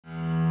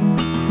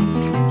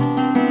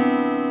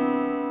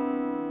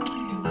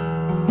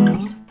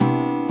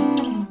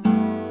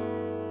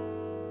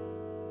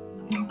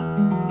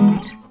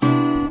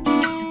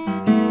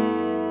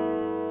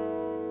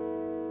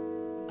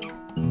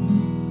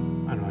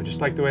I just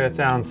like the way that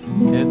sounds.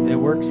 It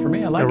works for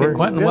me. I like it.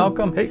 Quentin,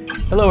 welcome. Hey.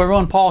 Hello,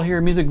 everyone. Paul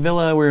here, Music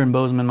Villa. We're in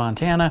Bozeman,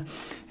 Montana.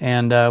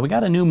 And we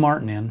got a new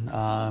Martin in.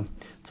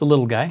 It's a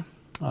little guy.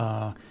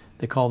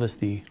 They call this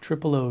the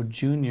O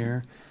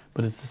Junior,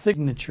 but it's a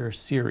signature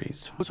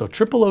series. So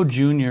O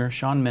Junior,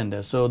 Shawn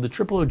Mendes. So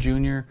the O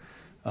Junior,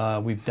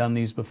 we've done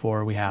these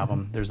before. We have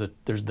them. There's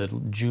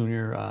the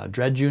Junior,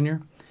 Dread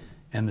Junior,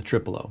 and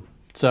the O.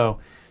 So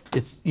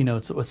it's, you know,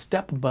 it's a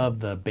step above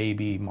the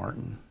baby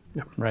Martin.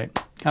 Yep. Right?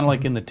 Kind of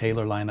like in the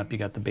Taylor lineup, you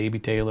got the baby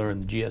Taylor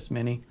and the GS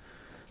Mini.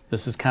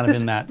 This is kind of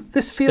in that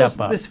step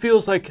up. This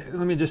feels like,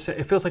 let me just say,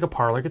 it feels like a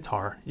parlor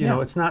guitar. You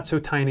know, it's not so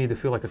tiny to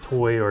feel like a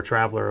toy or a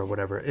Traveler or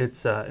whatever.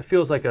 It's it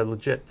feels like a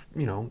legit,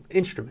 you know,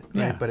 instrument,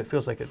 right? Yeah. But it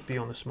feels like it'd be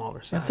on the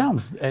smaller side. It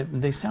sounds,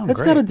 they sound great.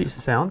 It's got a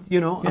decent sound, you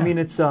know. Yeah. I mean,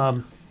 it's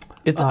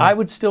I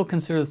would still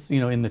consider this, you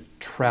know, in the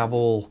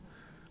travel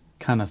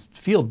kind of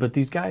field. But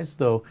these guys,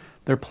 though,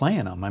 they're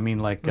playing them. I mean,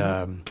 like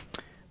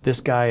this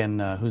guy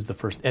and who's the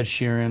first, Ed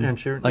Sheeran. Ed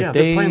Sheeran. Like yeah,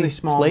 they they're playing these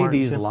small play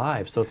Martins, these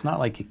live, so it's not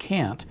like you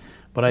can't.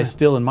 But I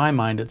still, in my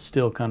mind, it's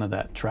still kind of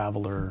that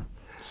Traveler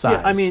size.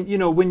 Yeah, I mean, you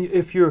know,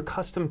 if you're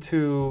accustomed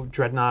to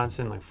Dreadnoughts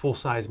and like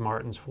full-size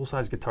Martins,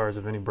 full-size guitars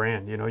of any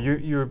brand, you know,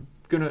 you're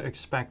going to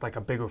expect like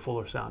a bigger,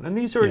 fuller sound. And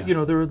these are, you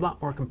know, they're a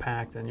lot more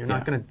compact, and you're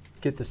not going to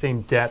get the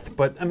same depth.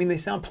 But I mean, they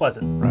sound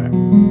pleasant. Right.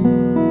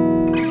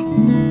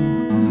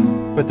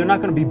 But they're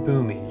not going to be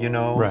boomy, you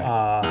know.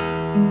 Right.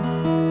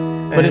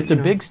 But it's a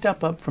big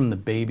step up from the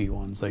baby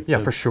ones. Like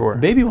for sure.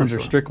 Baby ones are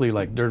strictly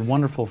like, they're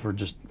wonderful for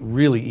just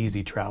really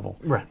easy travel.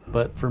 Right.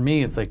 But for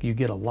me, it's like you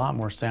get a lot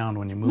more sound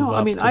when you move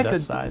up to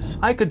that size.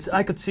 I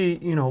could see,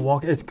 you know,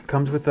 it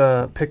comes with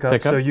a pickup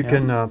so you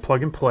can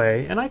plug and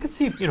play. And I could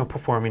see, you know,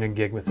 performing a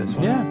gig with this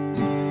one. Yeah.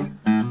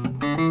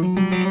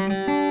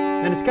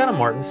 And it's got a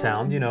Martin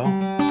sound, you know.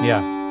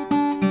 Yeah.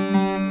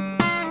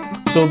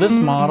 So this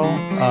model,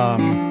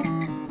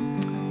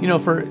 you know,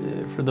 for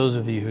those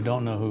of you who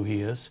don't know who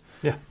he is,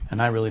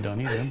 and I really don't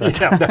either.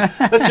 But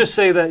let's just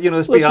say that, you know,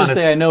 let's be honest. Let's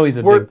just say I know he's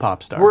a big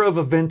pop star. We're of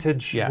a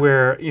vintage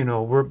where, you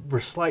know, we're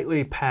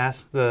slightly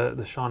past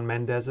the Shawn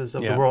Mendeses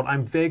of the world.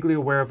 I'm vaguely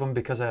aware of them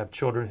because I have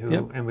children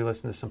who and we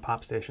listen to some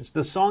pop stations.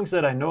 The songs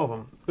that I know of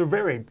them, they're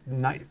very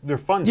nice. They're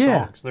fun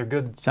songs. They're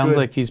good. Sounds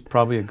like he's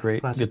probably a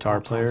great guitar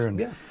player,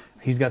 and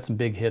he's got some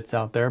big hits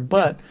out there.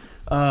 But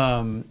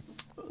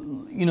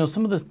you know,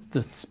 some of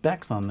the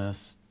specs on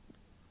this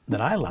that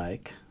I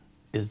like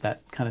is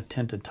that kind of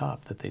tinted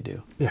top that they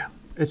do. Yeah,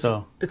 it's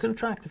an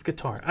attractive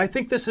guitar. I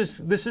think this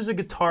is a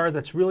guitar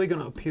that's really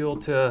going to appeal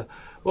to,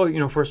 well, you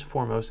know, first and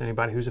foremost,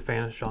 anybody who's a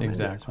fan of Shawn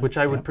Mendes, which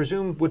I would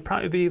presume would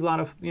probably be a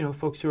lot of, you know,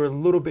 folks who are a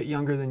little bit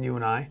younger than you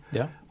and I.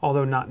 Yeah.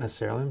 Although not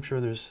necessarily. I'm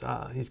sure there's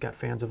he's got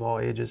fans of all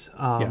ages.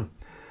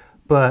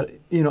 But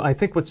you know, I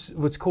think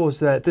what's cool is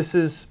that this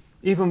is,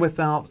 even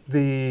without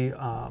the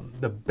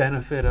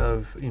benefit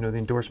of, you know, the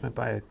endorsement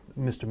by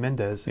Mr.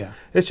 Mendes,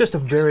 it's just a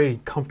very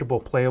comfortable,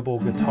 playable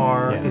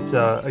guitar. It's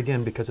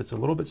again, because it's a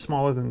little bit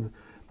smaller than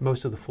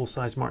most of the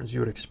full-size Martins you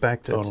would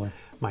expect. Totally.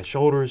 My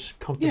shoulders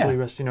comfortably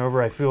resting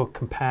over. I feel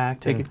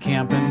compact. Take it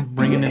camping,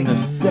 bring it in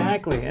this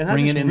and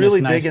bring it in really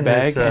this nice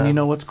bag. This, and you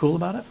know what's cool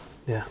about it?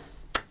 Yeah.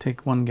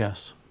 Take one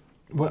guess.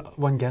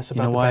 One guess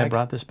about the bag? You know why I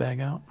brought this bag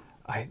out?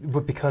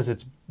 But because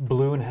it's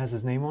blue and has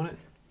his name on it.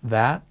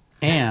 That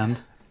and.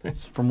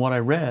 From what I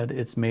read,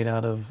 it's made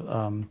out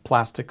of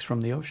plastics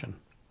from the ocean.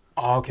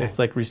 Oh, okay. It's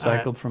like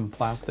recycled from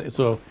plastic.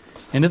 So,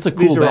 and it's a cool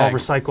bag. These are all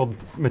recycled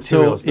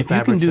materials. So if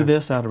you can do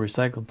this out of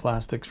recycled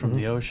plastics from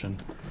the ocean,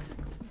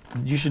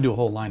 you should do a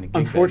whole line of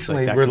gig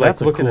Unfortunately, bags we're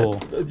like looking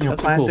at, you know,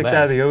 plastics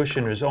out of the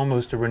ocean is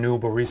almost a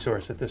renewable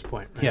resource at this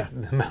point. Right? Yeah.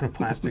 The amount of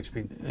plastics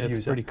we use.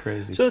 It's pretty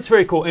crazy. So that's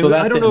very cool. So and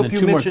that's I don't know if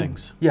you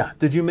mentioned. Yeah.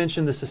 Did you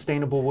mention the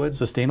sustainable woods?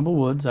 Sustainable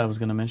woods. I was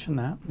going to mention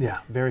that. Yeah.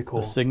 Very cool.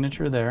 The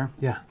signature there.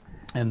 Yeah.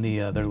 And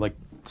they're like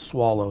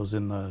swallows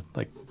in the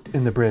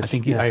in the bridge. I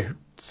think I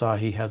saw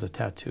he has a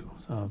tattoo.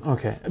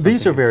 Okay,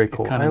 these are very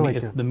cool. I like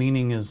it. The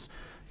meaning is,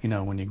 you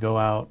know, when you go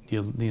out,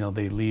 you know,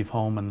 they leave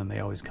home and then they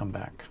always come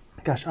back.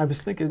 Gosh, I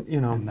was thinking, you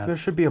know, there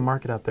should be a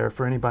market out there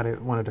for anybody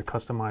that wanted to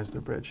customize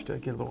their bridge to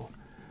get a little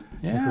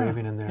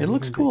engraving in there. It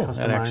looks cool. It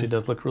actually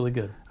does look really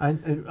good.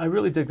 I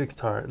really dig the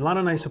guitar. A lot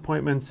of nice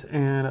appointments,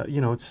 and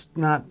you know, it's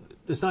not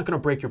going to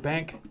break your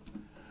bank.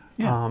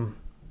 Yeah.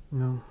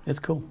 No, it's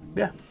cool.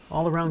 Yeah,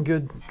 all around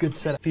good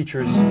set of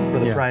features for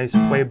the price.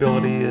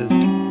 Playability is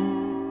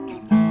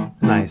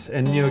nice,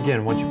 and you know,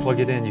 again, once you plug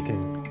it in, you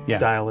can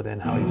dial it in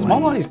how you want. Small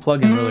bodies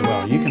plug in really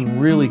well. You can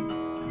really,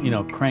 you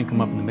know, crank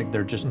them up in the mix.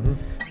 They're just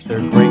they're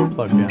great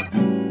plugged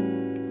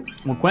in.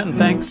 Well, Quentin,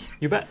 thanks.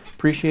 You bet.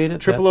 Appreciate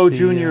it. O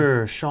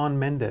Junior Shawn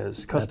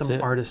Mendes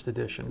Custom Artist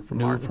Edition from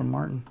Martin. From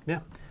Martin.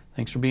 Yeah.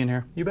 Thanks for being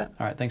here. You bet.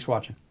 All right. Thanks for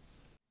watching.